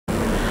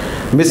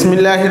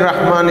বিসমিল্লাহির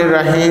রহমানির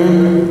রহিম।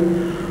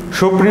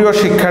 সুপ্রিয়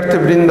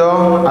শিক্ষার্থীবৃন্দ,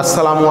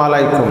 আসসালামু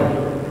আলাইকুম।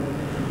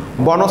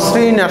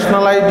 বনশ্রী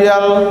ন্যাশনাল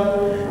আইডিয়াল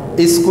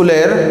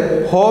স্কুলের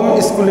হোম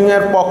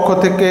স্কুলিংয়ের পক্ষ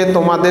থেকে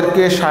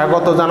তোমাদেরকে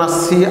স্বাগত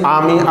জানাচ্ছি।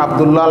 আমি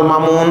আব্দুল্লাল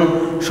মামুন,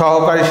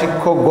 সহকারী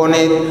শিক্ষক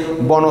গণিত,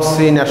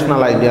 বনশ্রী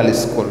ন্যাশনাল আইডিয়াল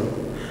স্কুল।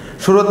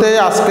 শুরুতে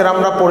আজকের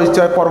আমরা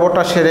পরিচয়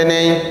পর্বটা সেরে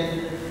নেই।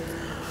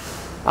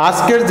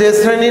 আজকের যে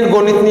শ্রেণীর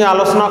গণিত নিয়ে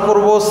আলোচনা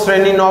করব,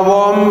 শ্রেণী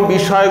নবম,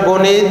 বিষয়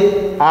গণিত,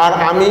 আর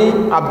আমি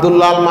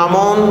আব্দুল্লাল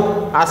মামুন।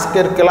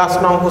 আজকের ক্লাস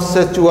নং হচ্ছে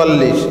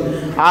 44।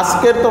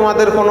 আজকের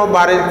তোমাদের কোনো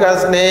বাড়ির কাজ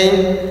নেই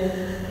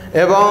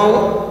এবং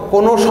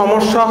কোনো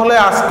সমস্যা হলে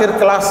আজকের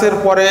ক্লাসের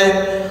পরে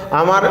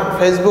আমার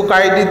ফেসবুক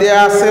আইডি দেয়া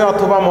আছে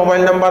অথবা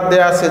মোবাইল নাম্বার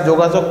দেয়া আছে,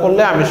 যোগাযোগ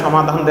করলে আমি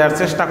সমাধান দেওয়ার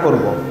চেষ্টা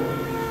করব।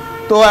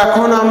 তো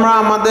এখন আমরা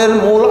আমাদের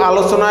মূল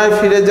আলোচনায়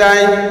ফিরে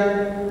যাই।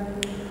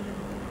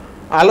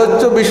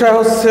 আলোচ্য বিষয়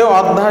হচ্ছে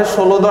অধ্যায়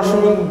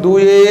 16.2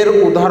 এর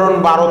উদাহরণ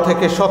 12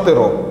 থেকে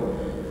 17।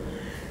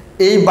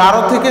 এই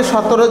 12 থেকে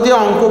 17 যে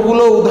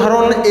অঙ্কগুলো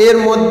উদাহরণ, এর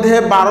মধ্যে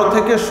 12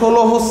 থেকে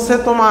 16 হচ্ছে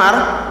তোমার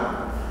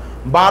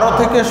 12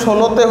 থেকে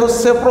 16তে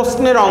হচ্ছে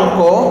প্রশ্নের অঙ্ক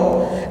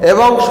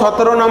এবং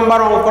 17 নম্বর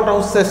অঙ্কটা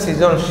হচ্ছে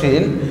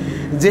সৃজনশীল।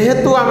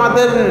 যেহেতু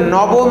আমাদের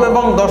নবম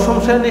এবং দশম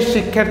শ্রেণীর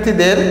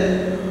শিক্ষার্থীদের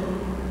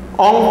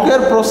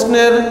অঙ্কের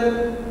প্রশ্নের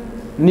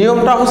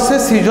নিয়মটা হচ্ছে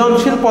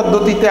সৃজনশীল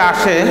পদ্ধতিতে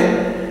আসে,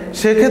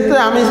 সেক্ষেত্রে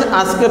আমি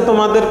আজকে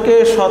তোমাদেরকে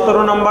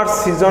 17 নম্বর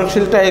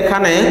সৃজনশীলটা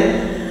এখানে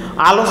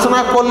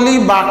আলোচনা করলেই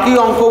বাকি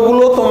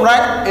অঙ্কগুলো তোমরা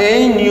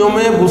এই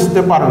নিয়মে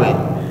বুঝতে পারবে।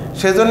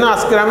 সেজন্য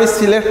আজকে আমি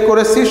সিলেক্ট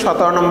করেছি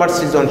 17 নম্বর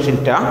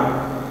সৃজনশীলটা।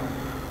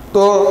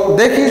 তো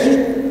দেখি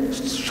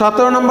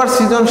 17 নম্বর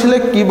সৃজনশীলে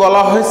কি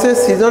বলা হয়েছে।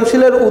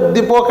 সৃজনশীলের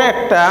উদ্দীপক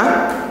একটা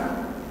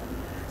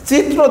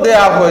চিত্র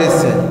দেয়া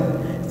হয়েছে।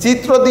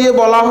 চিত্র দিয়ে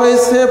বলা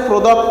হয়েছে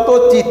প্রদত্ত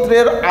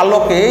চিত্রের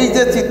আলোকে, এই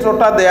যে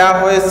চিত্রটা দেয়া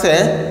হয়েছে,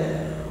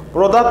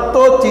 প্রদত্ত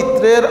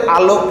চিত্রের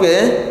আলোকে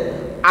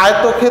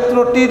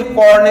আয়তক্ষেত্রটির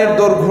কর্ণের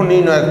দৈর্ঘ্য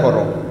নির্ণয়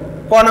করো।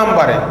 ক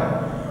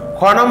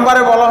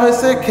নম্বরে বলা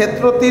হয়েছে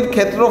ক্ষেত্রটির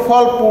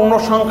ক্ষেত্রফল পূর্ণ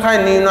সংখ্যায়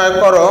নির্ণয়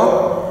করো।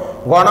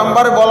 গ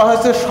নম্বরে বলা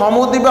হয়েছে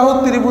সমদ্বিবাহু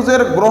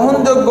ত্রিভুজের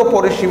গ্রহণযোগ্য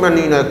পরিসীমা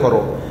নির্ণয় করো।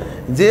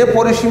 যে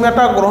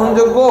পরিসীমাটা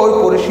গ্রহণযোগ্য ওই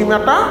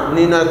পরিসীমাটা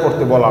নির্ণয়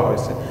করতে বলা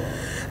হয়েছে।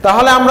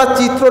 তাহলে আমরা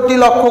চিত্রটি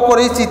লক্ষ্য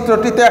করি।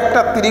 চিত্রটিতে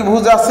একটা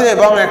ত্রিভুজ আছে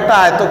এবং একটা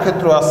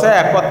আয়তক্ষেত্র আছে,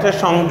 একত্রে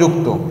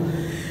সংযুক্ত।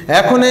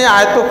 এখন এই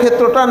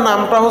আয়তক্ষেত্রটার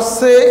নামটা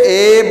হচ্ছে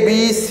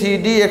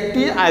ABCD,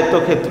 একটি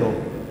আয়তক্ষেত্র।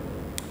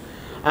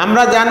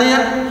 আমরা জানি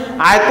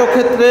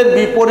আয়তক্ষেত্রের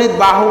বিপরীত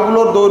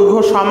বাহুগুলোর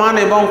দৈর্ঘ্য সমান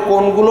এবং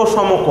কোণগুলো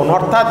সমকোণ,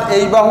 অর্থাৎ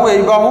এই বাহু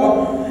এই বাহু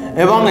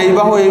এবং এই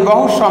বাহু এই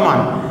বাহু সমান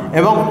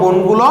এবং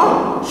কোণগুলো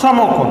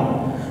সমকোণ।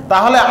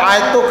 তাহলে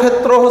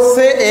আয়তক্ষেত্র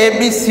হচ্ছে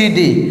ABCD।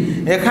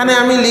 এখানে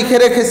আমি লিখে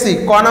রেখেছি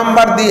ক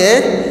নাম্বার দিয়ে,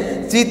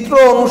 চিত্র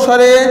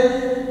অনুসারে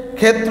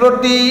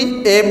ক্ষেত্রটি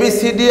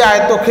ABCD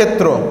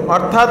আয়তক্ষেত্র,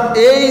 অর্থাৎ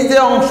এই যে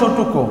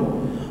অংশটুকু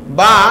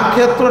বা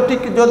ক্ষেত্রটি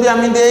যদি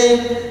আমি দেই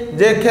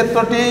যে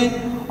ক্ষেত্রটি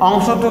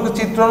অংশটুকু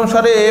চিত্র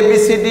অনুসারে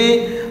ABCD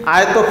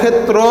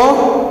আয়তক্ষেত্র,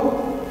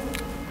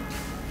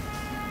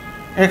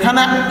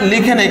 এখানে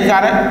লিখে নেই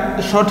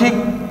সঠিক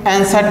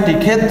অ্যান্সারটি।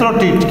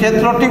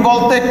 ক্ষেত্রটি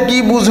বলতে কি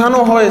বোঝানো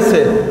হয়েছে,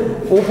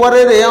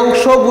 উপরের এই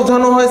অংশ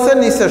বোঝানো হয়েছে,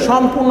 নিচে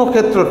সম্পূর্ণ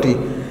ক্ষেত্রটি।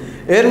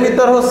 এর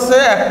ভিতর হচ্ছে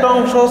একটা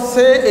অংশ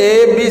হচ্ছে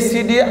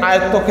ABCD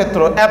আয়তক্ষেত্র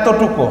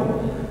এতটুকু,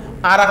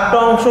 আর একটা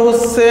অংশ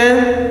হচ্ছে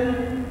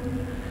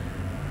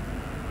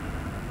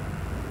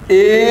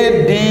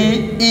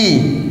ADE,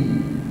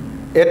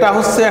 এটা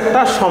হচ্ছে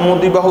একটা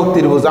সমদ্বিবাহু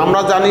ত্রিভুজ।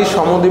 আমরা জানি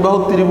সমদ্বিবাহু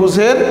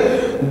ত্রিভুজের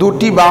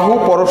দুটি বাহু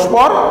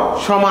পরস্পর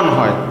সমান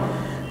হয়।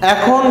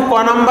 এখন ক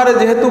নম্বরে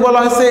যেহেতু বলা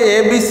হয়েছে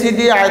ABCD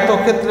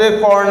আয়তক্ষেত্রের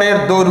কর্ণের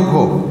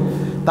দৈর্ঘ্য,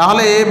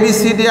 তাহলে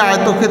ABCD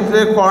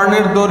আয়তক্ষেত্রের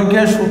কর্ণের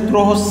দৈর্ঘ্যের সূত্র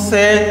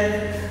হচ্ছে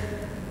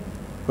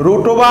 √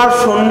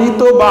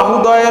 সন্নিহিত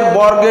বাহুদ্বয়ের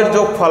বর্গের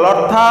যোগফল,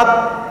 অর্থাৎ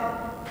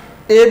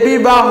AB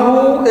বাহু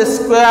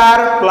স্কোয়ার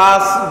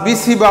প্লাস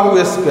BC বাহু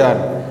স্কোয়ার।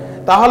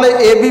 তাহলে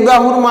AB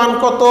বাহুর মান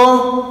কত?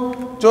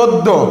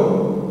 14।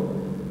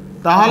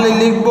 তাহলে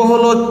লিখব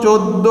হলো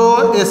 14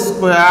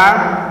 স্কোয়ার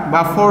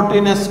বা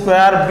 14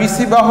 স্কোয়ার। BC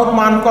বাহুর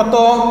মান কত?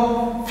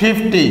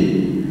 50।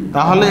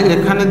 তাহলে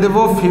এখানে দেব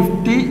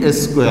 50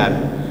 স্কোয়ার।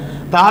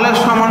 তাহলে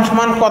সমান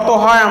সমান কত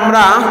হয়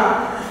আমরা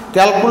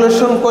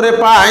ক্যালকুলেশন করে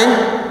পাই।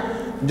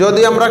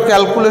 যদি আমরা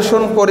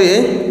ক্যালকুলেশন করি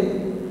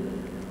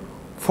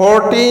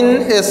 14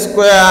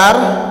 স্কোয়ার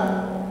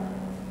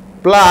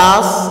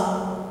প্লাস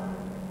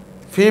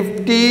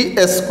 50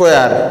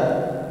 স্কোয়ার,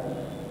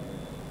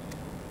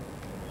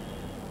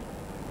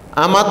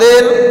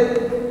 আমাদের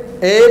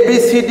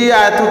ABCD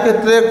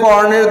আয়তক্ষেত্রের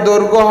কর্ণের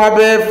দৈর্ঘ্য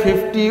হবে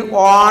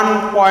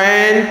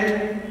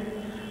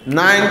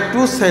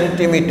 51.92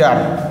 সেন্টিমিটার।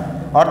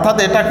 অর্থাৎ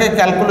এটাকে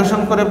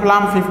ক্যালকুলেশন করে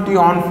পেলাম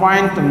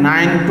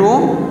 51.92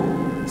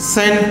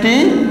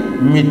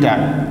 সেন্টিমিটার।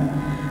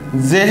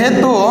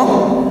 যেহেতু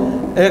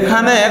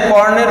এখানে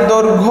কর্ণের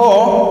দৈর্ঘ্য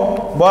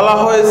বলা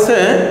হয়েছে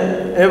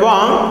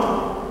এবং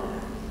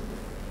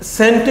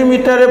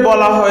সেন্টিমিটারে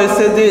বলা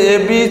হয়েছে যে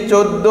এবি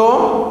 14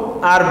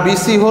 আর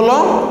বিসি হলো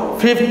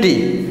 50,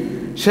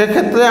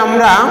 সেক্ষেত্রে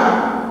আমরা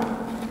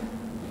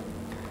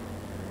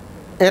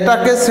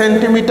এটাকে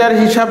সেন্টিমিটার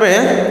হিসাবে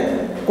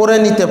করে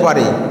নিতে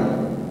পারি।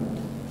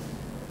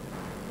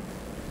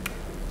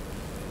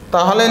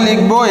 তাহলে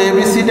লিখব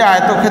এবিসিডি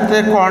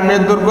আয়তক্ষেত্রের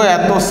কর্ণের দৈর্ঘ্য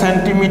এত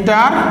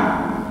সেন্টিমিটার,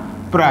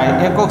 প্রায়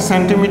একক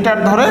সেন্টিমিটার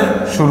ধরে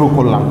শুরু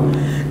করলাম।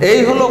 এই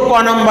হলো ক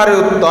নম্বরের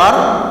উত্তর।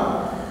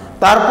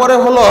 তারপরে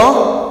হলো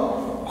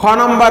খ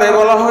নম্বরে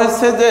বলা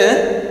হয়েছে যে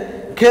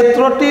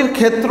ক্ষেত্রটির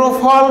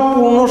ক্ষেত্রফল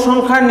পূর্ণ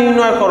সংখ্যা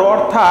নির্ণয় করো,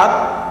 অর্থাৎ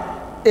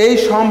এই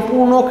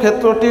সম্পূর্ণ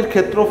ক্ষেত্রটির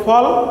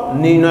ক্ষেত্রফল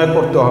নির্ণয়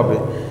করতে হবে।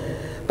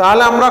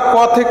 তাহলে আমরা ক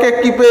থেকে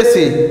কি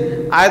পেয়েছি?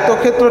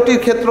 আয়তক্ষেত্রটির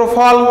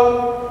ক্ষেত্রফল।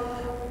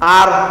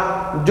 আর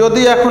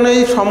যদি এখন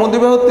এই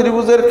সমদ্বিবাহু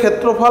ত্রিভুজের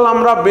ক্ষেত্রফল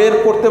আমরা বের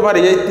করতে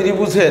পারি এই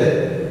ত্রিভুজের,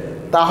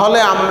 তাহলে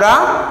আমরা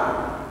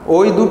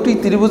ওই দুটি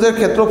ত্রিভুজের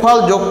ক্ষেত্রফল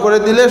যোগ করে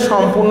দিলে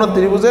সম্পূর্ণ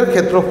ত্রিভুজের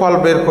ক্ষেত্রফল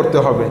বের করতে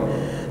হবে।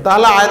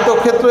 তাহলে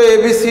আয়তক্ষেত্র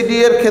এবিসিডি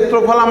এর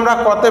ক্ষেত্রফল আমরা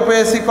কত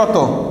পেয়েছি?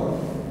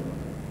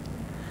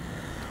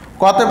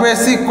 কত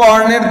পেয়েছি?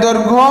 কর্ণের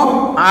দৈর্ঘ্য।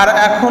 আর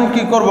এখন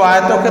কি করব?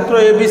 আয়তক্ষেত্র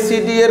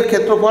এবিসিডি এর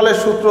ক্ষেত্রফলের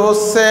সূত্র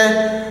হচ্ছে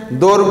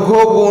দৈর্ঘ্য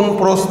গুণ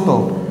প্রস্থ।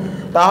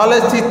 তাহলে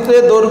চিত্রে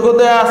দৈর্ঘ্য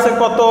দেয়া আছে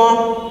কত?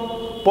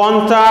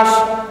 50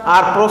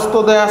 আর প্রস্থ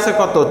দেয়া আছে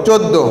কত?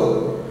 14।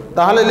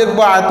 তাহলে লিখব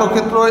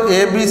আয়তক্ষেত্র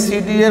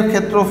এবিসিডি এর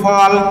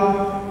ক্ষেত্রফল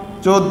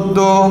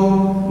 14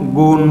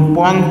 গুণ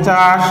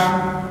 50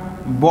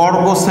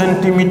 বর্গ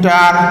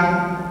সেন্টিমিটার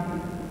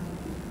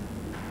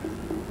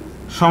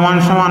সমান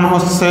সমান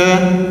হচ্ছে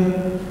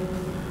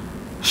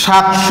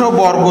 700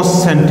 বর্গ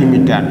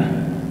সেন্টিমিটার।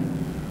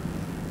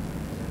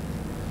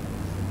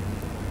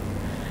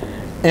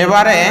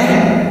 এবারে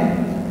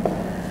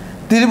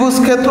ত্রিভুজ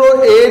ক্ষেত্র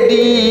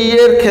এডিই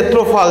এর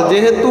ক্ষেত্রফল,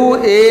 যেহেতু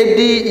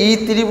এডিই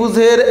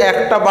ত্রিভুজের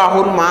একটা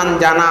বাহুর মান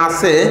জানা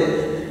আছে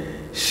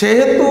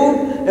সেহেতু,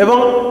 এবং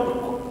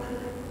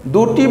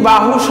দুটি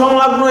বাহু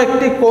সংলগ্ন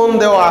একটি কোণ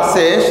দেওয়া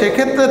আছে,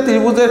 সেক্ষেত্রে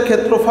ত্রিভুজের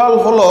ক্ষেত্রফল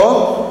হলো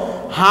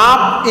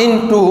হাফ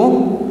ইন্টু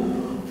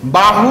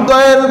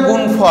বাহুদ্বয়ের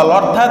গুণফল,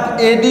 অর্থাৎ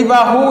এডি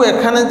বাহু,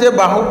 এখানে যে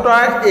বাহুটা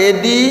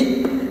এডি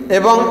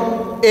এবং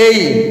এই,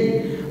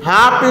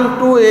 হাফ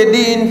ইন্টু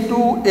এডি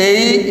ইন্টু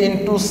এই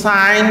ইন্টু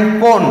সাইন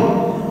কোণ।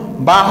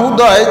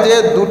 বাহুদ্বয় যে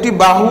দুটি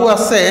বাহু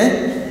আছে,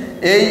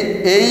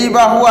 এই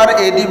বাহু আর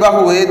এডি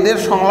বাহু, এদের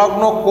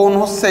সংলগ্ন কোণ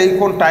হচ্ছে এই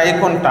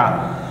কোণটা,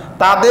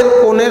 তাদের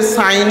কোণের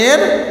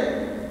সাইনের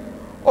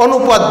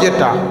অনুপাত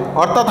যেটা,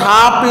 অর্থাৎ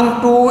হাফ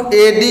ইন্টু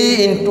এডি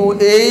ইন্টু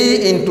এই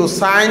ইন্টু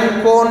সাইন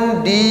কোণ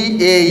ডি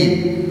এই।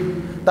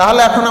 তাহলে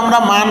এখন আমরা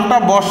মানটা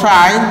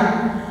বসাই,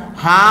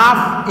 হাফ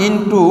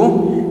ইন্টু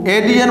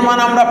এডি এর মান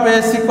আমরা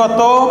পেয়েছি কত?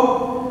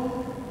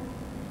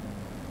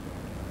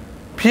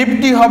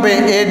 50 হবে,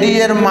 এডি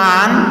এর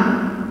মান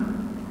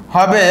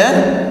হবে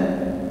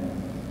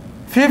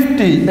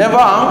 50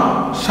 এবং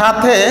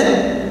সাথে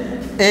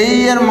এই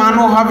এর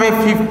মানও হবে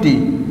 50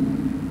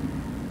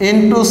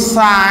 ইন্টু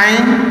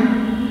সাইন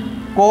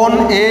কোণ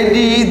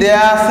এডি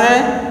দেয়া আছে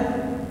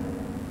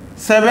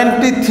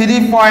 73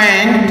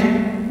 পয়েন্ট,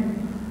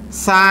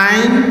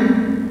 সাইন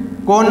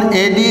কোণ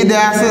এডি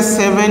দেয়া আছে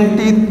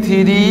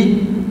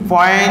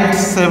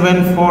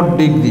 73.74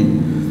 ডিগ্রি।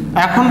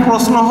 এখন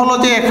প্রশ্ন হলো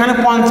যে এখানে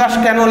 50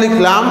 কেন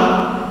লিখলাম?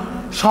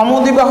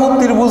 সমদ্বিবাহু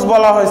ত্রিভুজ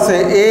বলা হয়েছে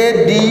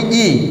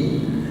এডিই,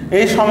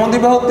 এই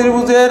সমদ্বিবাহু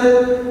ত্রিভুজের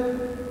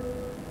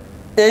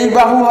এই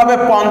বাহু হবে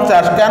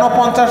 50। কেন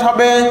 50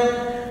 হবে?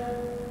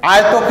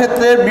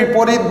 আয়তক্ষেত্রের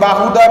বিপরীত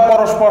বাহুদ্বয়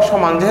পরস্পর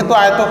সমান, যেহেতু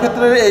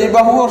আয়তক্ষেত্রের এই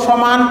বাহুও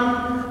সমান,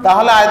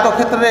 তাহলে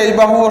আয়তক্ষেত্রের এই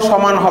বাহুও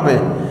সমান হবে।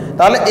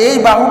 তাহলে এই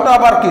বাহুটা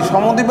আবার কি?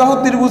 সমদ্বিবাহু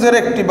ত্রিভুজের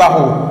একটি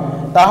বাহু,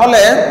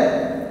 তাহলে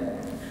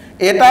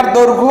এটার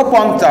দৈর্ঘ্য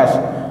 50।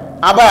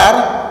 আবার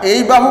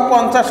এই বাহু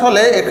 50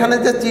 হলে এখানে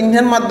যে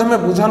চিহ্নের মাধ্যমে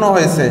বোঝানো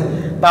হয়েছে,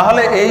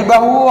 তাহলে এই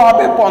বাহুও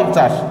হবে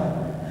 50।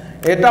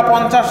 এটা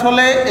 50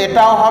 হলে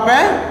এটাও হবে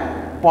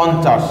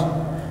 50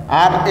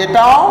 আর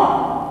এটাও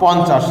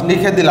 50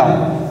 লিখে দিলাম।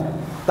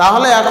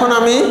 তাহলে এখন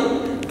আমি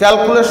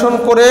ক্যালকুলেশন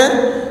করে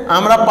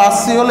আমরা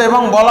পাচ্ছি হলো,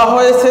 এবং বলা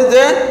হয়েছে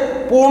যে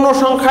পূর্ণ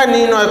সংখ্যা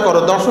নির্ণয় করো,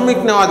 দশমিক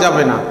নেওয়া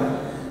যাবে না।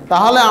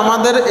 তাহলে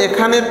আমাদের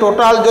এখানে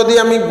টোটাল যদি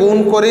আমি গুণ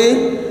করি,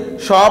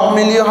 সব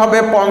মিলিয়ে হবে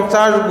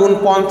 50 গুণ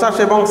 50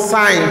 এবং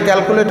সাইন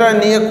ক্যালকুলেটর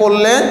নিয়ে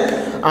করলে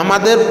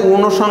আমাদের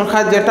পূর্ণ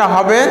সংখ্যা যেটা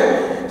হবে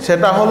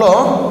সেটা হলো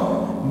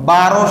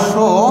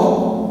 1200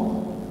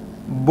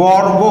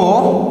 বর্গ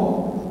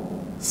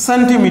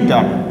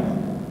সেন্টিমিটার।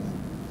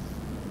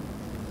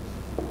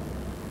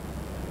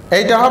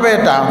 এইটা হবে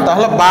এটা।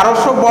 তাহলে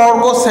 1200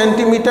 বর্গ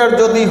সেন্টিমিটার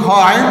যদি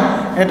হয়,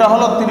 এটা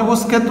হলো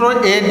ত্রিভুজ ক্ষেত্র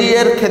এডি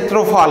এর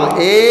ক্ষেত্রফল।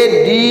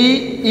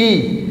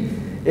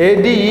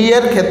 এডিই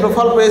এর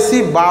ক্ষেত্রফল পেয়েছি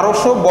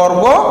 1200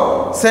 বর্গ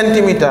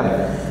সেন্টিমিটার।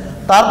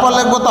 তারপর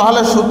লিখবো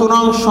তাহলে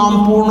সুতরাং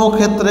সম্পূর্ণ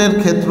ক্ষেত্রের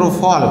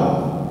ক্ষেত্রফল,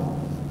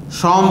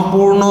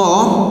 সম্পূর্ণ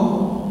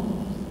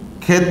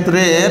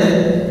ক্ষেত্রের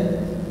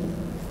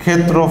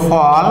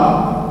ক্ষেত্রফল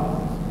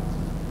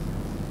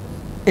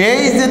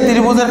এই যে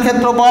ত্রিভুজের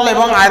ক্ষেত্রফল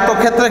এবং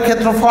আয়তক্ষেত্রের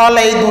ক্ষেত্রফল,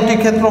 এই দুটি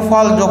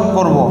ক্ষেত্রফল যোগ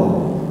করব।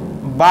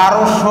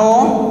 1200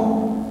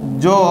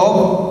 যোগ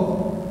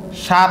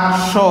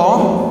 700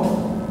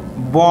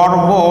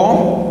 বর্গ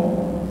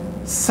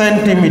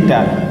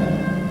সেন্টিমিটার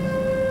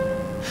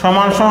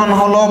সমান সমান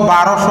হলো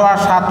 1200 আর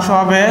 700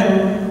 হবে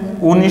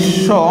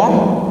 1900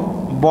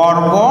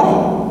 বর্গ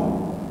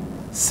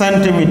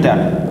সেন্টিমিটার।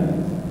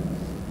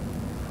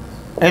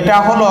 এটা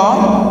হলো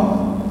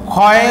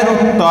ক্ষয়ের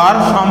উত্তর।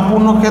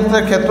 সম্পূর্ণ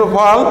ক্ষেত্রের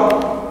ক্ষেত্রফল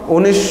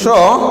 1900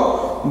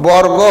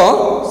 বর্গ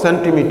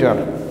সেন্টিমিটার।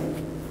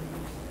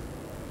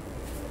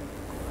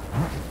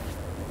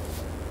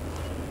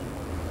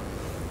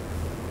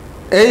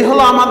 এই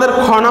হলো আমাদের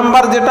খ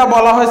নাম্বার, যেটা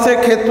বলা হয়েছে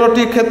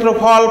ক্ষেত্রটি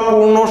ক্ষেত্রফল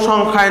পূর্ণ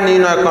সংখ্যায়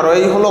নির্ণয় করো।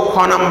 এই হলো খ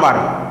নাম্বার।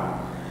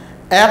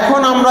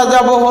 এখন আমরা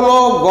যাব হলো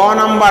গ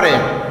নাম্বারে।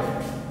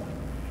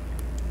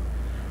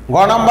 গ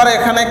নাম্বারে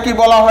এখানে কি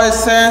বলা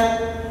হয়েছে?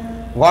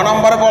 গ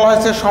নাম্বারে বলা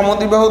হয়েছে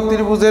সমদ্বিবাহু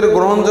ত্রিভুজের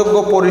গ্রহণযোগ্য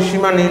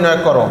পরিসীমা নির্ণয়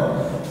করো।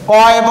 ক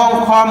এবং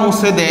খ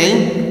মুছে দেই।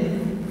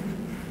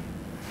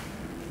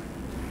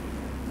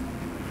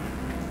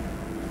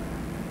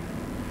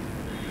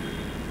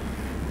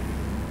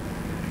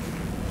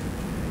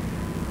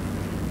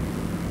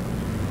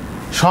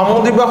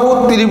 সমদ্বিবাহু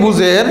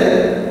ত্রিভুজের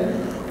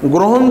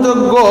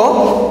গ্রহণযোগ্য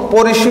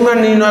পরিসীমা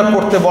নির্ণয়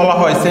করতে বলা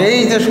হয়েছে।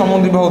 এই যে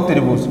সমদ্বিবাহু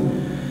ত্রিভুজ,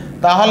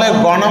 তাহলে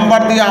গ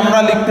নাম্বার দিয়ে আমরা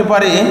লিখতে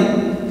পারি,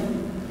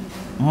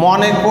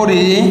 মনে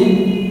করি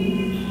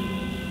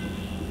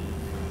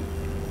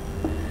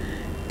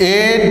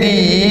এডি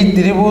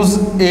ত্রিভুজ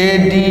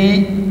এডিই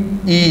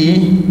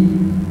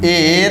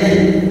এর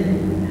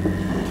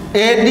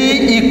এডি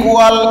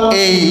ইকুয়াল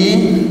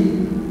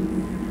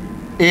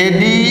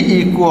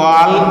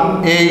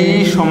এই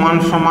সমান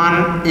সমান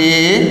এ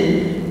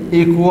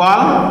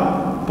ইকুয়াল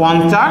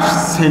 50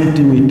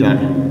 সেন্টিমিটার।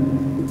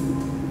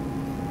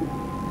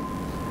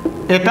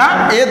 এটা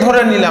এ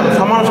ধরে নিলাম,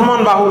 সমান সমান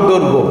বাহুর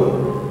দৈর্ঘ্য,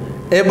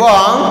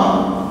 এবং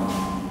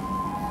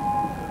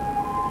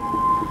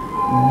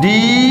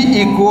ডি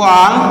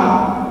ইকুয়াল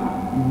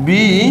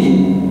বি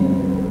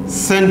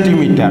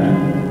সেন্টিমিটার।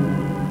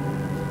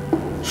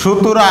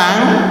 সুতরাং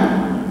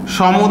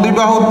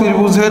সমদ্বিবাহু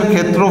ত্রিভুজের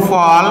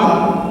ক্ষেত্রফল,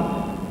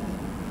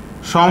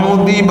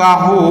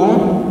 সমদ্বিবাহু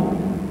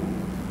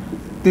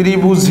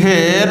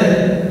ত্রিভুজের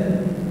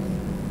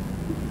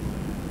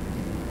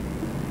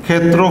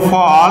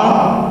ক্ষেত্রফল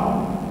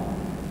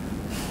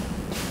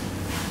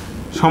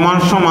সমান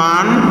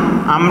সমান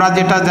আমরা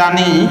যেটা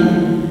জানি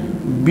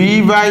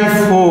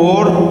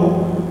b/4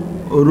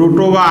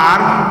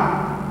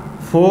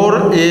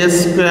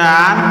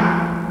 √4a²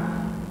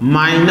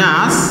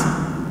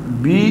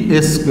 - b²।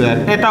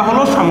 এটা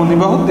হলো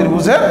সমদ্বিবাহু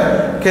ত্রিভুজের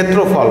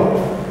ক্ষেত্রফল।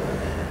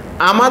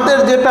 আমাদের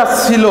যেটা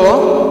ছিল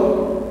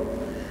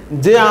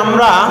যে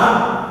আমরা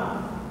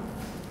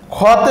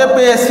খতে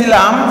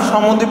পেয়েছিলাম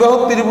সমদ্বিবাহু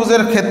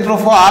ত্রিভুজের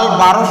ক্ষেত্রফল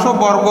 1200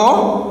 বর্গ।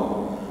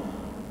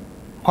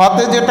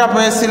 খতে যেটা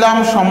পেয়েছিলাম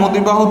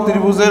সমদ্বিবাহু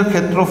ত্রিভুজের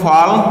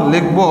ক্ষেত্রফল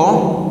লিখব,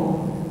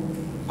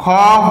 খ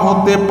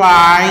হতে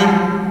পাই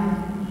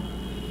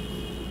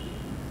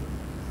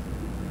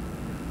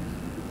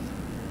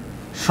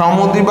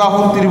সমদ্বিবাহু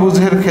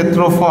ত্রিভুজের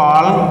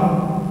ক্ষেত্রফল,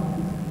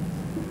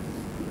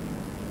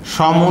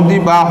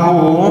 সমদ্বিবাহু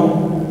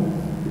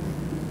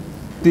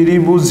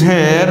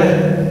ত্রিভুজের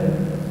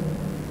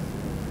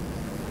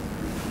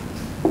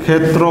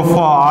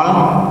ক্ষেত্রফল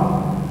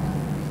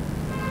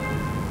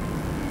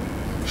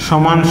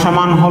সমান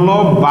সমান হলো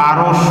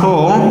 1200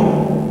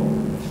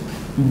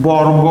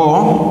 বর্গ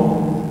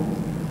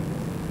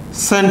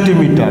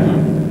সেন্টিমিটার।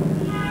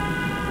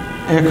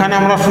 এখানে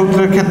আমরা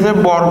সূত্রের ক্ষেত্রে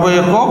বর্গ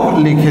একক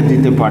লিখে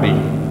দিতে পারি।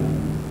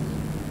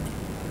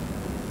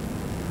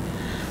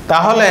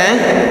 তাহলে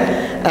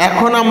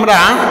এখন আমরা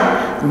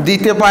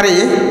দিতে পারি,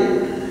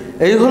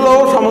 এই হলো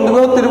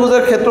সমদ্বিবাহু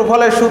ত্রিভুজের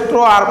ক্ষেত্রফলের সূত্র।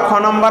 আর খ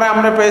নম্বরে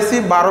আমরা পেয়েছি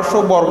 1200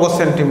 বর্গ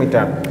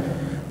সেন্টিমিটার।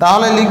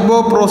 তাহলে লিখব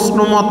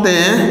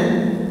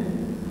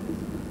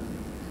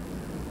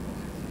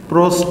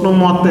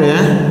প্রশ্নমতে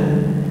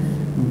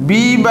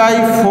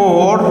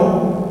b/4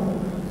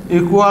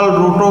 equal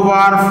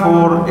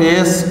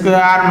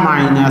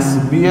 √4a²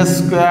 - b²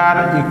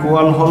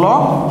 equal হলো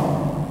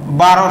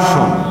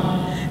 1200।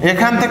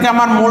 এখান থেকে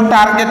আমার মূল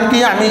টার্গেট কি?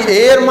 আমি a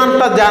এর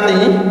মানটা জানি,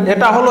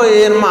 এটা হলো a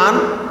এর মান।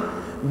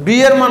 b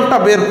এর মানটা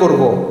বের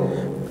করব।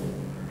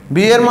 b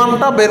এর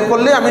মানটা বের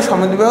করলে আমি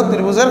সমদ্বিবাহু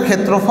ত্রিভুজের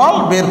ক্ষেত্রফল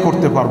বের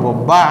করতে পারবো।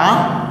 বা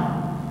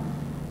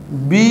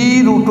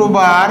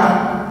b√4a²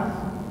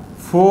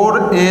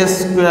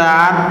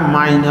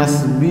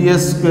 - b²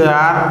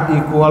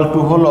 ইকুয়াল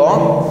টু হলো,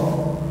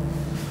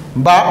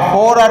 বা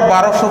 4 আর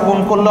 1200 গুণ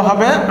করলে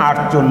হবে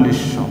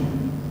 4800।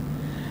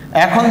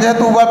 এখন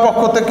যেহেতু উভয়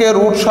পক্ষ থেকে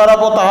রুট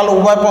সরাবো, তাহলে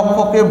উভয়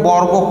পক্ষকে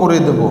বর্গ করে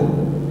দেব।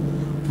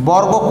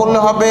 বর্গ করলে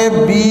হবে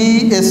b²,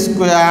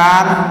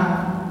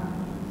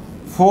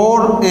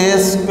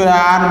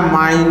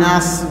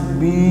 4a² -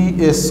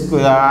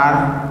 b²।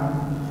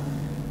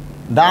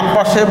 ডান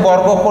পাশে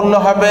বর্গ করলে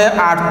হবে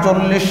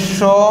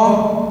 4800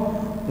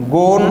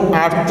 গুণ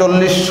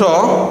 4800।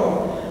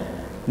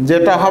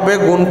 যেটা হবে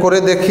গুণ করে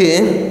দেখি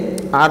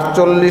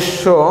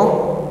 4800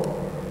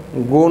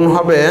 গুণ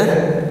হবে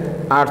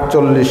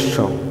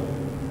 4800।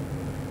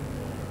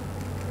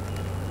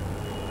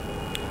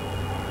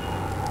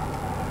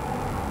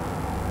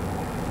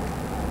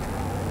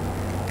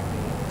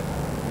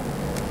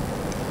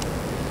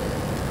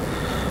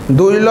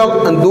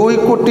 দুই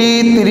কোটি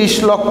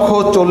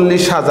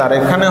 30,40,000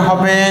 এখানে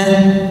হবে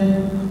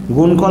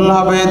গুণ করলে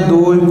হবে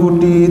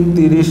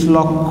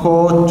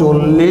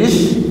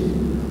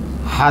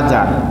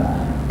 2,30,40,000।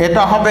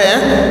 এটা হবে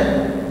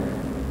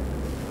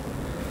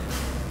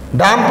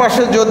ডান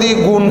পাশে যদি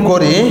গুণ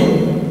করি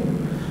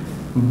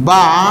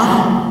বা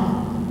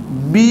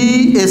বি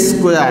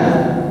স্কোয়ার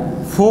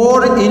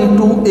 4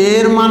 ইন্টু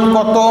এর মান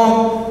কত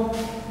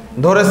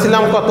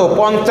ধরেছিলাম, কত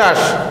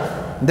 50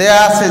 দেয়া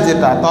আছে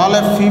যেটা, তাহলে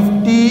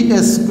 50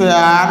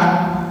 square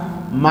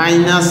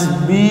minus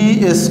B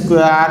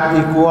square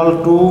equal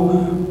to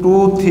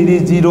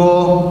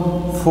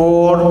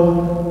 2304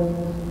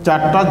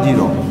 4টা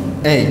 0।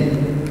 এই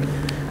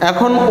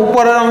এখন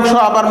উপরের অংশ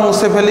আবার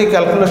মুছে ফেলি,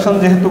 ক্যালকুলেশন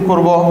যেহেতু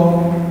করব।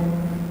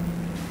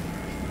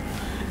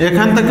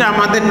 এখান থেকে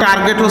আমাদের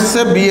টার্গেট হচ্ছে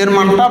বি এর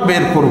মানটা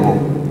বের করব,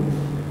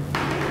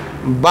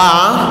 বা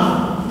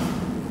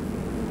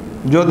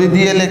যদি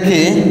দিয়ে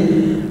লিখি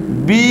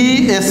বি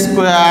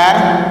স্কোয়ার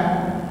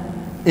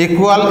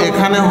ইকুয়াল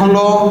এখানে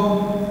হলো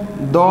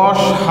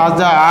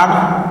 10,000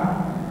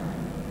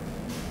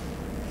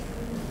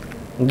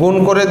 গুণ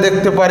করে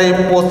দেখতে পারি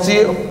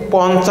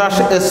 50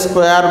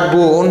 স্কোয়ার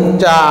গুণ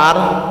 4,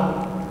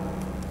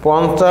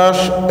 50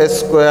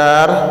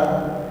 স্কোয়ার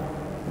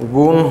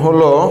গুণ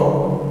হলো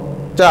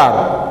 4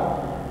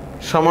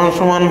 সমান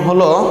সমান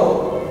হলো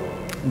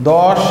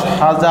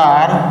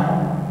 10,000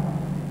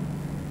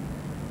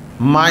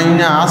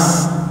 মাইনাস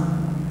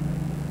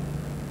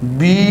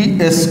বি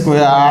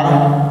স্কোয়ার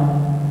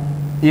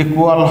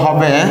ইকুয়াল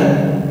হবে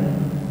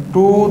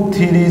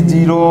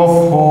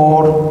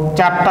 2304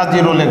 4টা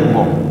 0 লিখব,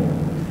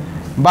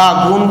 বা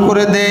গুণ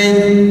করে দেই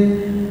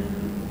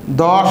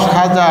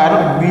 10,000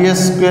 B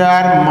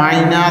square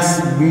minus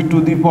B to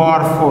the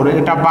পাওয়ার 4,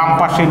 এটা বাম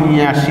পাশে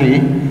নিয়ে আসি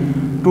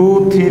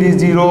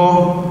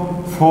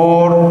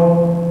 2304,000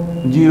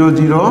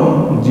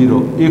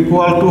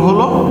 ইকুয়াল টু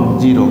হলো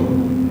 0,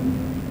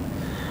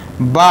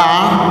 বা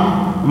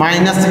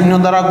মাইনাস চিহ্ন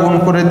দ্বারা গুণ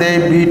করে দেয়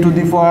B to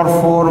the power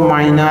 4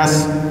 minus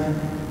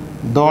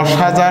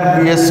 10,000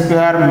 B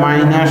square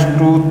minus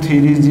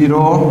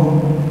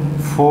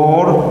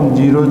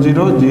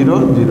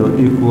 2304,000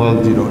 equal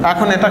 0।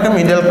 এখন এটাকে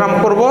মিডল টার্ম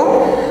করব,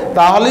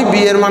 তাহলেই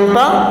বি এর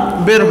মানটা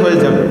বের হয়ে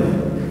যাবে।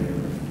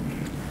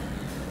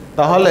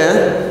 তাহলে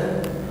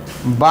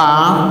বা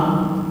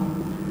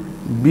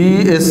বি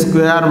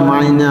স্কোয়ার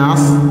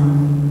মাইনাস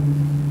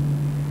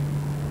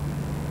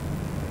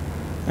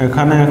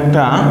এখানে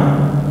একটা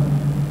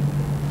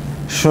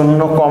শূন্য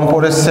কম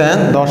পড়েছে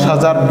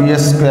 10,000 বি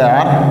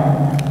স্কোয়ার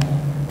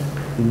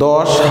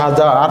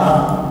 10,000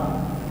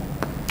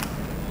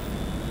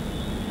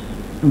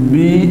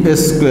 বি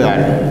স্কোয়ার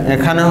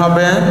এখানে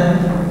হবে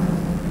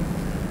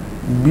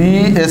B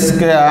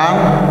square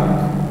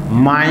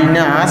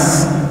minus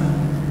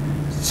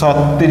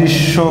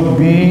 3600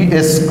 B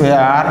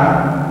square,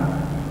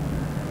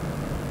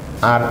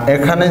 আর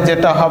এখানে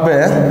যেটা হবে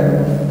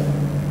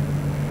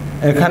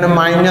এখানে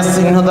মাইনাস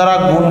চিহ্ন দ্বারা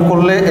গুণ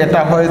করলে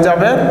এটা হয়ে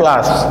যাবে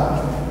প্লাস,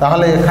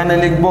 তাহলে এখানে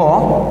লিখব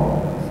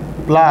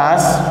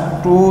প্লাস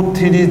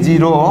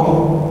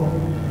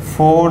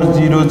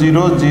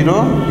 2304,000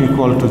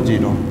 ইকুয়াল টু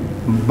 0,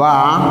 বা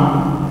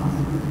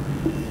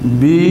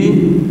B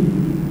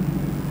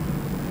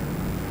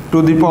to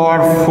the power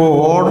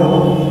 4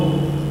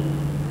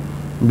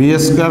 B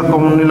square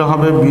common নিলে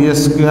হবে B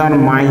square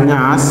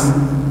minus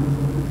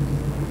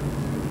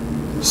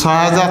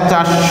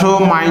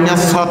 6,400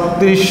 minus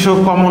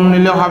 3600 common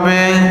নিলে হবে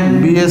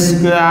বি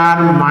স্কোয়ার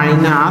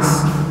মাইনাস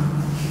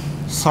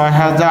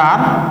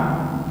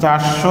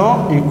 6,400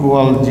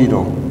 ইকুয়াল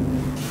 0,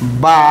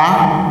 বা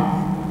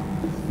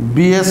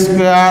B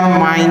square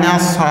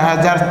minus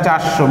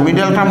 6,400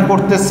 middle term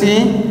করতেছি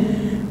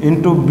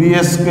into B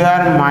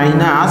square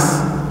minus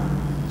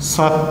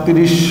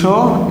 3600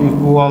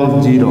 equal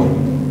 0,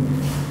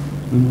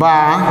 বা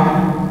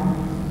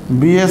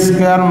বি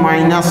স্কোয়ার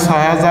মাইনাস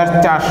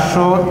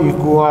 6,400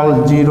 ইকুয়াল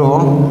 0,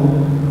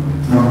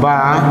 বা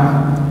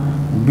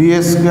B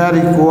square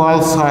equal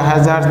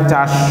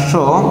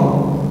 6,400,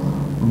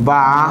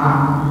 বা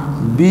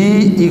B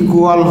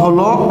equal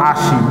হলো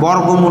 80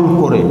 বর্গমূল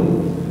করে,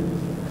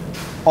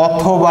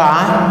 অথবা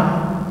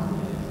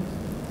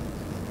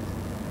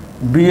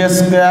বি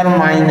স্কোয়ার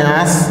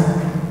মাইনাস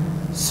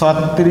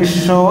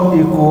 3600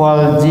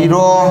 ইকুয়াল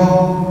 0,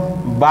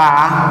 বা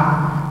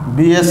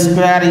বি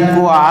স্কোয়ার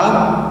ইকুয়াল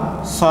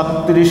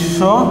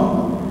 3600,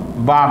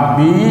 বা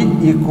বি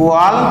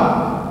ইকুয়াল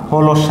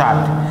হলো 60।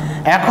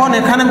 এখন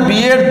এখানে বি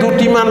এর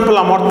দুটি মান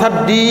পেলাম, অর্থাৎ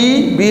ডি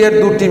বি এর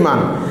দুটি মান।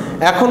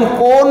 এখন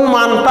কোন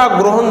মানটা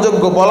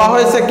গ্রহণযোগ্য বলা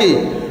হয়েছে কি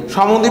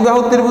সমদ্বিবাহু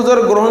ত্রিভুজের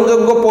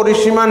গ্রহণযোগ্য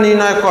পরিসীমা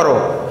নির্ণয় করো,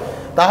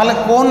 তাহলে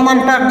কোন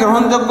মানটা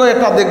গ্রহণযোগ্য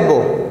এটা দেখব।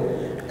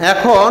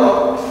 এখন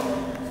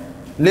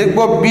লিখব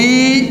বি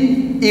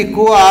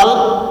ইকুয়াল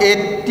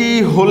 80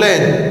 হলে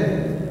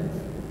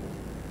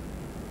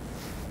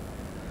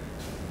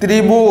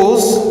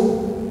ত্রিভুজ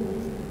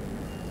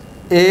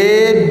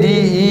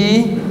এডিই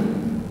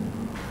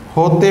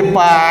হতে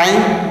পায়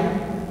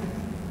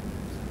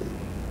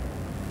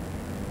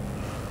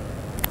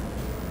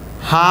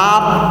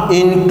হাফ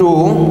ইন্টু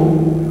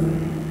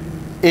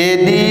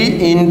এডি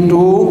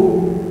ইন্টু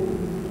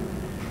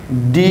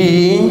ডি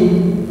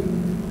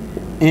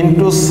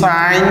ইন্টু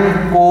সাইন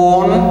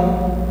কোণ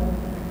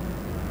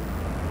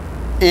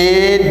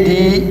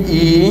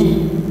এডিই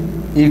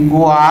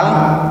ইকুয়াল,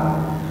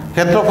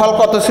 ক্ষেত্রফল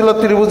কত ছিল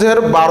ত্রিভুজের?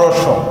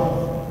 1200।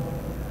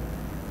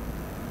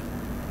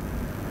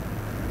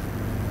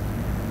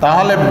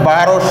 তাহলে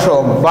 1200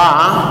 বা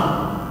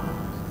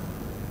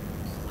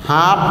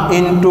হাফ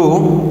ইন্টু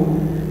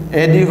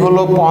এডি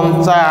হলো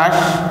 50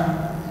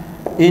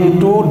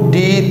 ইন্টু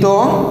ডি, তো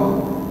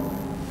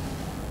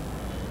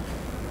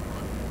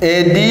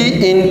এডি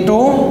ইন্টু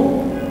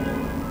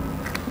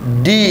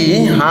ডি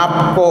হাফ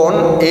কোণ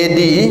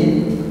এডি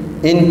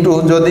ইন্টু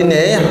যদি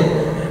নেই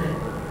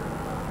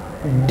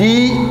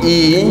ডিই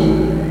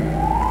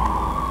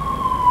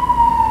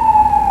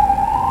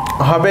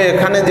হবে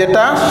এখানে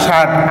যেটা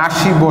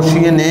 80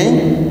 বসিয়ে নেই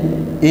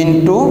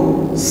ইন্টু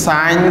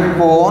সাইন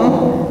কোণ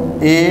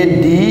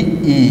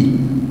এডিই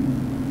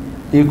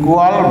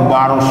ইকুয়াল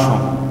 1200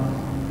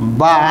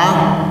 বা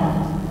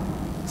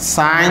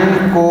সাইন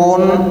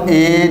কোণ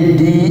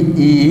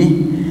এডিই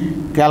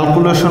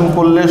ক্যালকুলেশন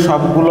করলে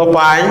সবগুলো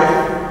পাই।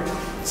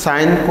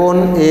 সাইন কোণ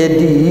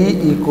এডিই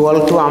ইকুয়াল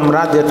টু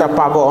আমরা যেটা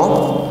পাব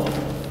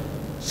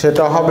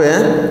সেটা হবে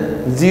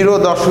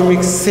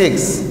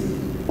 0.6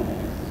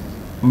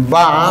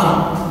 বা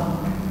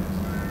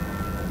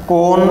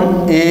কোণ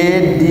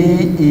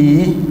এডিই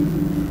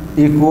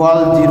ইকুয়াল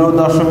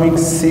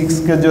 0.6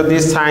 কে যদি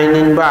সাইন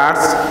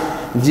ইনভার্স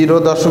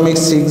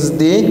 0.6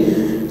 দিই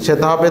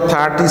সেটা হবে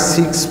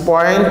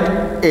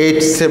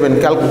 36.87।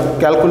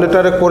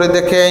 ক্যালকুলেটরে করে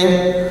দেখেন,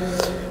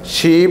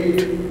 শিফট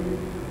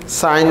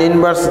সাইন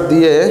ইনভার্স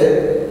দিয়ে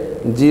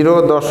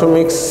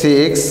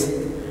 0.6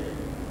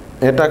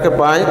 এটাকে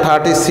পাই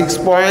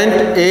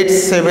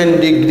 36.87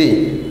 ডিগ্রি।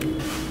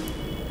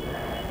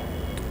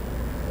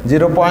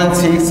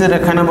 0.6 এর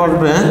এখানে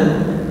বসবে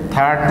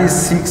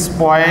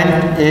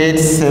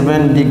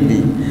 36.87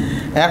 ডিগ্রি।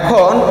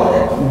 এখন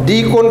ডি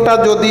কোণটা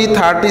যদি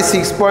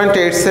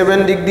 36.87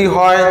 ডিগ্রি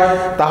হয়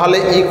তাহলে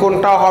ই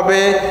কোণটা হবে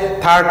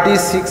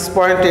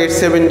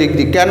 36.87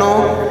 ডিগ্রি। কেন?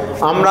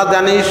 আমরা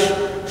জানি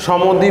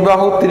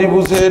সমদ্বিবাহু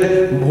ত্রিভুজের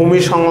ভূমি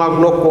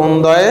সংলগ্ন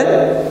কোণদ্বয়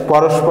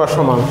পরস্পর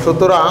সমান।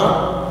 সুতরাং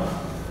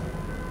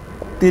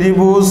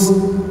ত্রিভুজ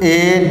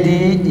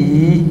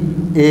এডিই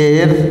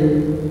এর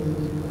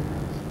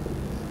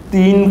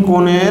 3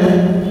 কোণের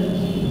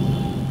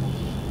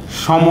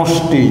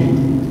সমষ্টি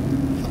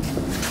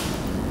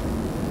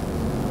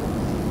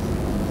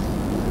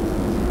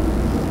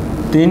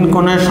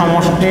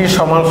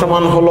সমান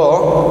সমান হলো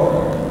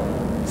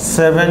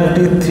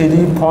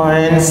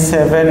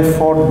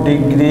 73.74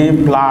 degree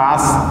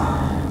plus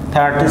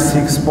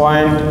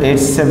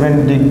 36.87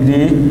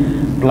 degree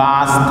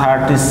plus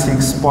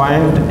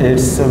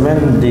 36.87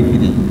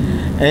 degree.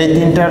 এই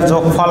তিনটার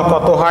যোগফল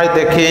কত হয়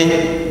দেখি।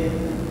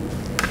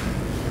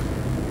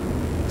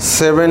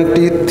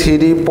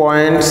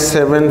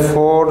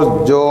 73.74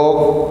 যোগ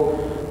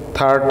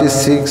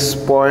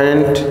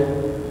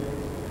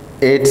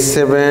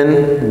 36.87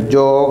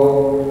 যোগ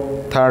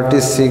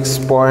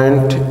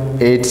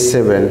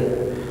 36.87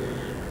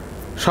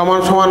 সমান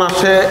সমান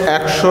আসে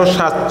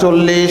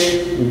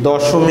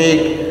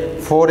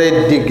 147.48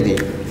 ডিগ্রি।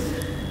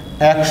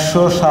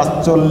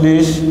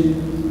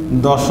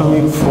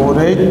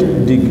 147.48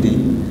 ডিগ্রি।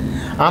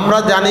 আমরা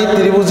জানি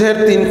ত্রিভুজের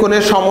 3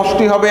 কোণের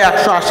সমষ্টি হবে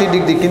 180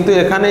 ডিগ্রি, কিন্তু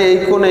এখানে এই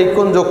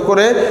কোণ যোগ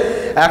করে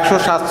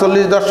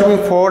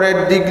 147.48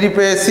 ডিগ্রি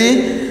পেয়েছি।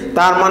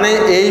 তার মানে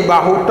এই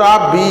বাহুটা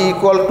বি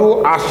ইকুয়াল টু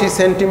 80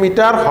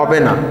 সেন্টিমিটার হবে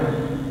না।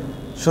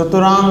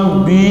 সুতরাং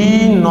বি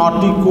নট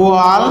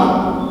ইকুয়াল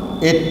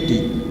 80।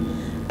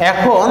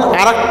 এখন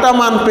আরেকটা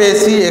মান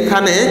পেয়েছি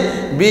এখানে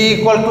বি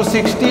ইকুয়াল টু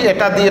 60,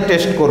 এটা দিয়ে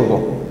টেস্ট করব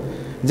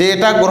যে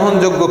এটা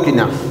গ্রহণযোগ্য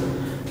কিনা।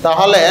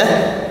 তাহলে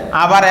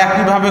আবার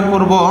একইভাবে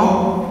করব,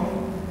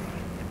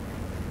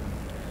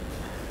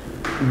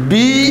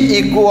 বি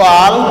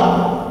ইকুয়াল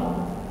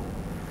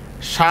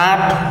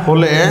 60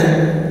 হলে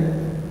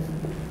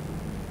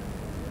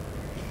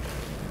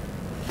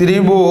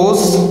ত্রিভুজ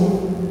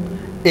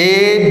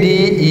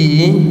এডিই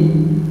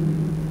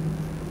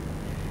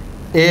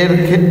এর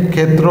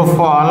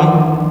ক্ষেত্রফল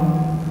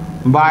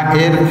বা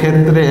এর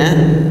ক্ষেত্রে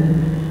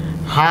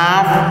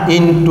হাফ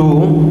ইন্টু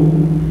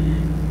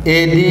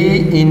এডি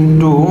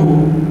ইন্টু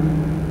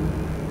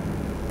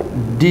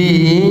ডি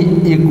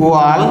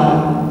ইকুয়াল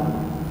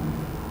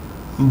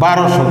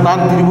 1200,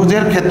 কারণ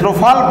ত্রিভুজের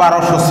ক্ষেত্রফল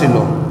 1200 ছিল।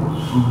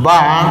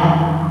 বা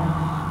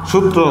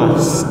সূত্র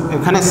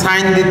এখানে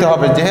সাইন দিতে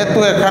হবে, যেহেতু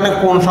এখানে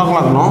কোণ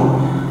সংলগ্ন,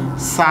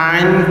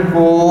 সাইন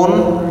কোণ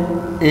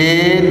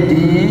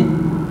এডি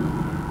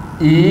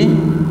ই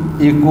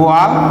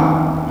ইকুয়াল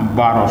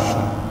 1200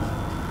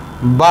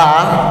 বা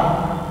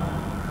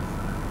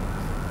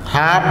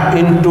হাফ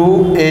ইন্টু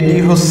এডি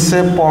হচ্ছে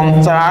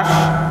 50,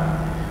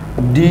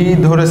 ডি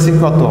ধরেছি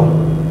কত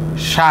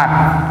 60,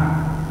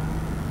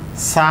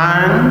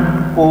 সাইন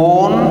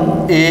কোণ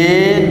এ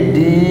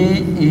ডি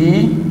ই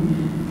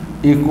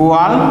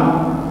ইকুয়াল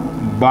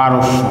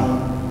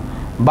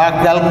 1200 বা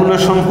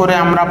ক্যালকুলেশন করে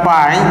আমরা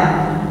পাই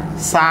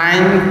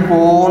সাইন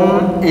কোণ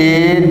A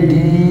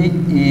D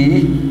E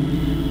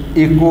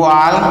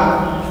equal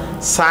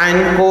sign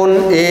কোণ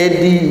এ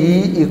ডি ই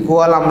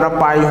ইকুয়াল আমরা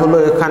পাই হলো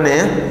এখানে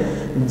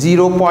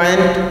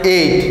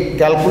 0.8,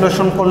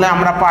 ক্যালকুলেশন করলে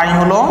আমরা পাই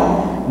হলো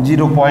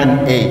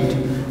 0.8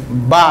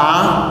 বা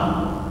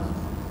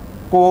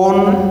কোণ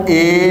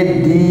A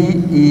D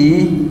E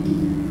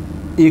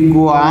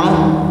equal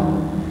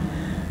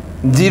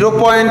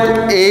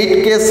 0.8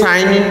 K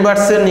sign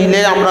ইনভার্সে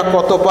নিলে আমরা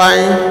কত পাই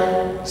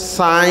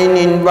সাইন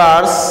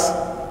ইনভার্স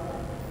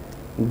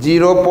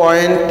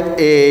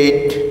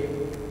 0.8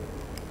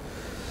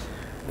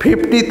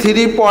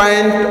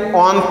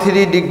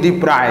 53.13 ডিগ্রি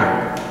প্রায়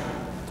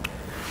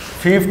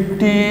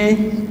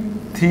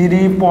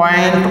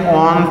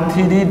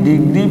 53.13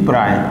 ডিগ্রি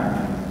প্রায়।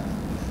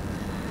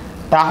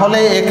 তাহলে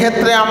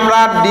এক্ষেত্রে আমরা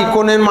ডি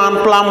কোণের মান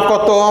পেলাম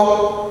কত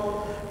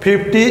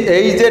 50,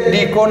 এই যে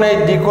ডি কোণ, এই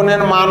ডি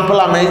কোণের মান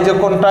পেলাম, এই যে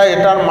কোণটা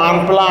এটার মান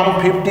পেলাম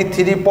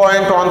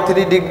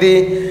 53.13 ডিগ্রি,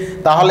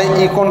 তাহলে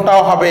ই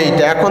কোণটাও হবে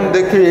এইটা। এখন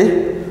দেখি,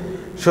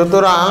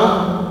 সুতরাং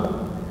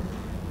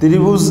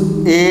ত্রিভুজ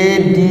এ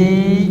ডি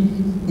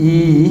ই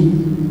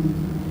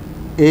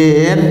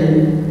এর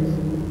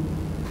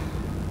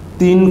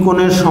 3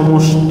 কোণের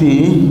সমষ্টি,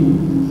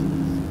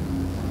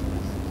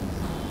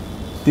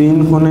 3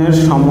 কোণের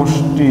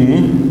সমষ্টি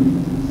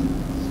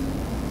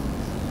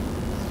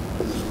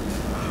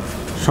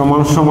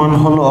সমান সমান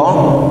হলো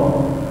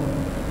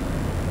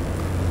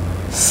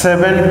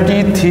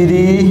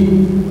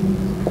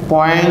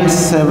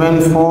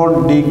 73.74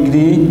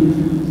 degree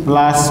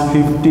plus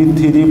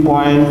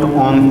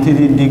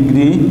 53.13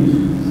 degree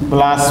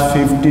plus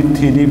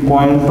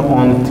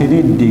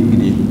 53.13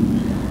 degree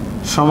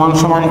সমান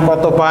সমান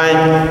কত পাই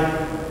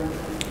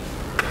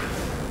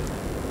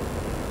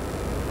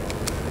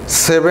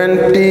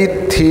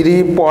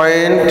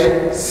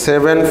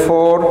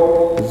 73.74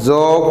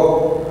 যোগ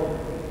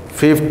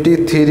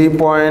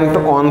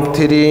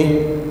 53.13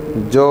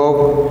 যোগ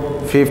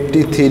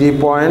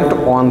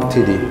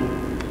 53.13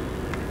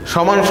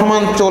 সমান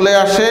সমান চলে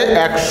আসে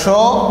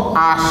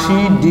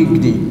 180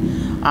 ডিগ্রি।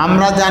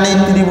 আমরা জানি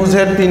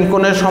ত্রিভুজের 3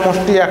 কোণের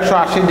সমষ্টি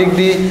 180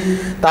 ডিগ্রি,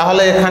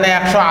 তাহলে এখানে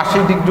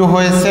 180 ডিগ্রি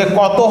হয়েছে।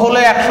 কত হলে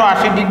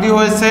 180 ডিগ্রি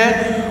হয়েছে?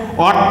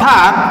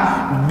 অর্থাৎ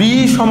বি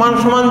সমান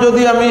সমান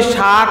যদি আমি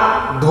 60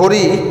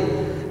 ধরি,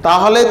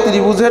 তাহলে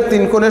ত্রিভুজের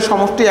 3 কোণের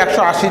সমষ্টি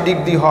 180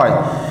 ডিগ্রি হয়।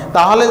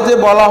 তাহলে যে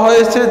বলা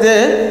হয়েছে যে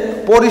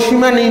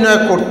পরিসীমা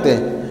নির্ণয় করতে,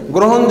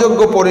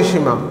 গ্রহণযোগ্য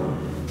পরিসীমা,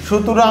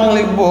 সুতরাং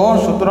লিখব,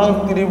 সুতরাং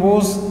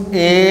ত্রিভুজ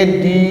এ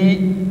ডি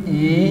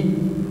ই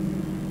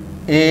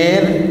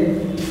এর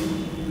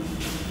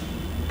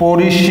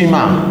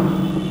পরিসীমা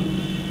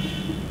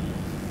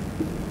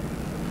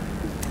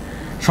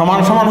সমান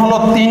সমান হলো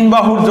 3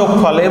 বাহুর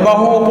যোগফল, এ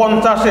বাহু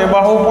 50, এ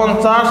বাহু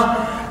 50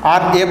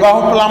 আর এ বাহু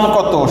পেলাম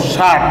কত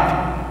 60,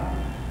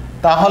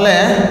 তাহলে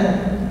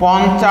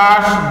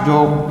 50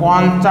 যোগ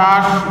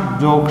 50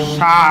 যোগ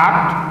 60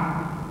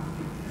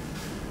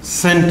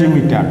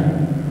 সেন্টিমিটার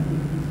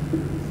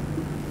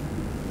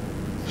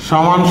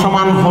সমান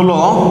সমান হলো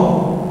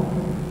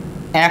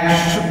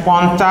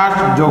 150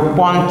 যোগ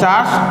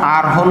 50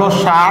 আর হলো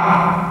 60,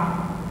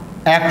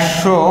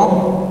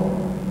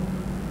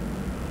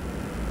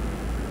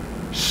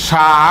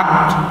 160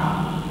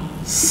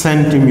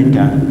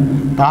 সেন্টিমিটার।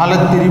 তাহলে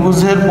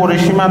ত্রিভুজের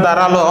পরিসীমা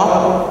দাঁড়ালো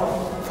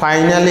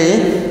ফাইনালি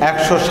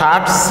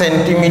 160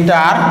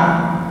 সেন্টিমিটার।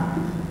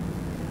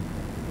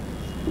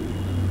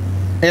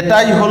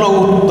 এটাই হলো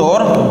উত্তর।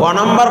 গ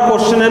নাম্বার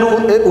কোশ্চেনের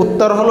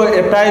উত্তর হলো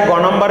এটাই। গ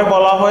নাম্বারে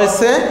বলা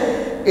হয়েছে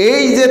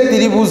এই যে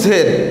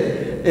ত্রিভুজের,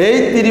 এই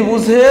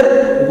ত্রিভুজের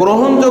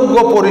গ্রহণযোগ্য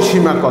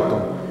পরিসীমা কত।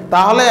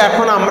 তাহলে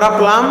এখন আমরা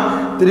পেলাম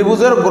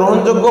ত্রিভুজের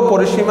গ্রহণযোগ্য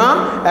পরিসীমা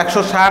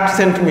 160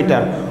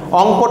 সেন্টিমিটার।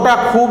 অঙ্কটা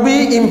খুবই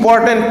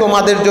ইম্পর্টেন্ট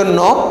তোমাদের জন্য,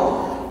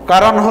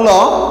 কারণ হলো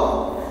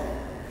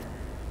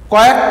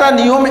কয়েকটা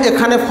নিয়ম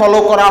এখানে ফলো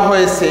করা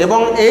হয়েছে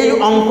এবং এই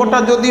অঙ্কটা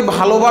যদি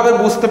ভালোভাবে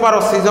বুঝতে পারো,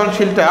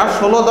 সৃজনশীলটা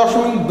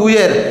 16.2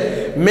 এর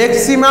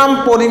ম্যাক্সিমাম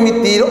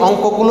পরিমিতির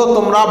অঙ্কগুলো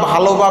তোমরা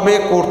ভালোভাবে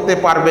করতে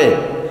পারবে।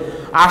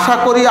 আশা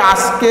করি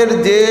আজকের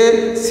যে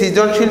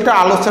সৃজনশীলটা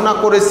আলোচনা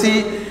করেছি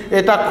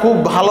এটা খুব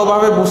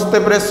ভালোভাবে বুঝতে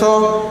পেরেছো।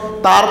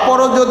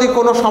 তারপরও যদি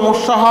কোনো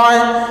সমস্যা হয়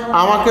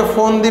আমাকে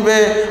ফোন দিবে,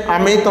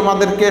 আমি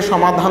তোমাদেরকে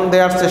সমাধান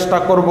দেওয়ার চেষ্টা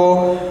করব।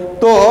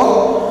 তো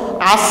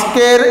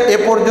আজকের এ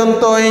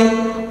পর্যন্তই।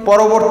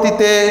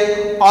 পরবর্তীতে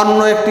অন্য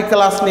একটি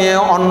ক্লাস নিয়ে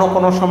অন্য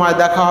কোনো সময়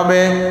দেখা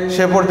হবে।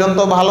 সে পর্যন্ত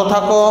ভালো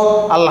থাকো।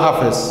 আল্লাহ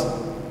হাফেজ।